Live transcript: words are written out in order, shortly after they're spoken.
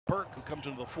Burke, who comes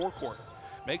into the forecourt.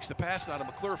 Makes the pass out of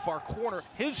McClure, far corner.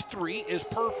 His three is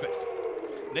perfect.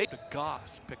 Nate Goss,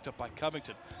 picked up by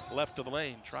Covington, left of the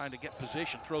lane, trying to get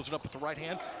position, throws it up with the right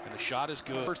hand, and the shot is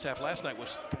good. First half last night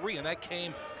was 3, and that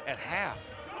came at half.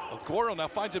 Agoro now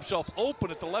finds himself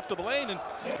open at the left of the lane, and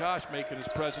Goss making his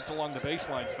presence along the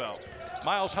baseline fell.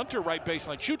 Miles Hunter, right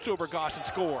baseline, shoots over Goss and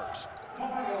scores.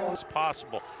 It's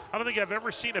possible. I don't think I've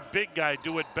ever seen a big guy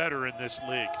do it better in this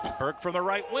league. Burke from the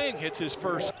right wing hits his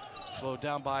first. Slowed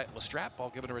down by Lestrap, ball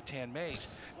given to Rattan Mays.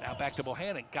 Now back to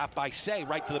Bohannon, got by Say,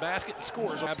 right to the basket and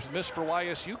scores. Abs miss for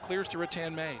YSU, clears to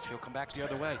Rattan Mays. He'll come back the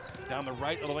other way. Down the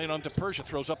right of the lane onto Persia,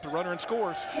 throws up the runner and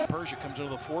scores. Persia comes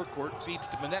into the forecourt, feeds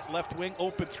to Manette, left wing,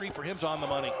 open three for him's on the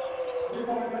money.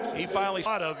 He finally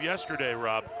Thought of yesterday,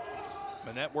 Rob.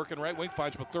 Manette working right wing,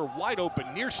 finds McClure wide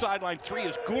open, near sideline three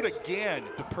is good again.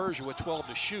 To Persia with 12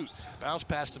 to shoot. Bounce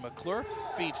pass to McClure,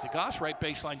 feeds to Goss, right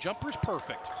baseline jumper is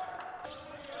perfect.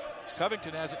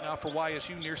 Covington has it now for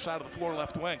YSU, near side of the floor,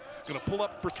 left wing. Gonna pull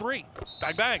up for three.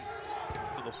 Bang, bang.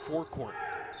 To the forecourt.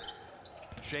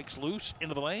 Shakes loose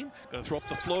into the lane. Gonna throw up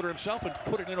the floater himself and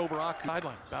put it in over Aku.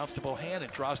 Sideline. Bounce to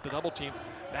Bohannon, draws the double team.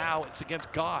 Now it's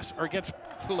against Goss, or against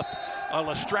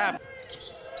Lestrap.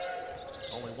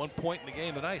 Only 1 point in the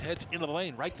game tonight. Heads into the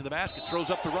lane, right to the basket. Throws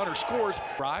up the runner, scores.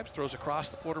 Drives, throws across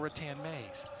the floor to Rattan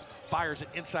Mays. Fires it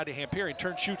inside to Hamperian.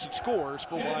 Turns, shoots, and scores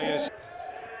for YSU.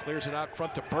 Clears it out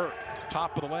front to Burke.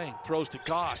 Top of the lane. Throws to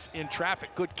Goss. In traffic.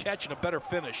 Good catch and a better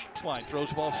finish. Line throws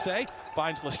the ball. Say.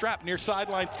 Finds Lestrap. Near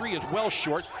sideline three is well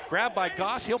short. Grabbed by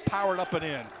Goss. He'll power it up and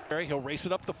in. He'll race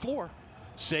it up the floor.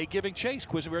 Say giving chase.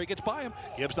 Quisenberry gets by him.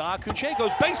 Gives to Akuche.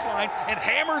 Goes baseline and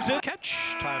hammers it.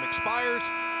 Catch. Time expires.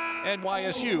 And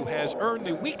YSU has earned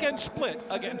the weekend split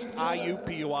against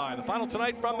IUPUI. The final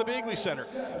tonight from the Bigley Center.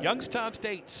 Youngstown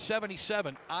State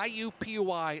 77,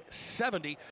 IUPUI 70.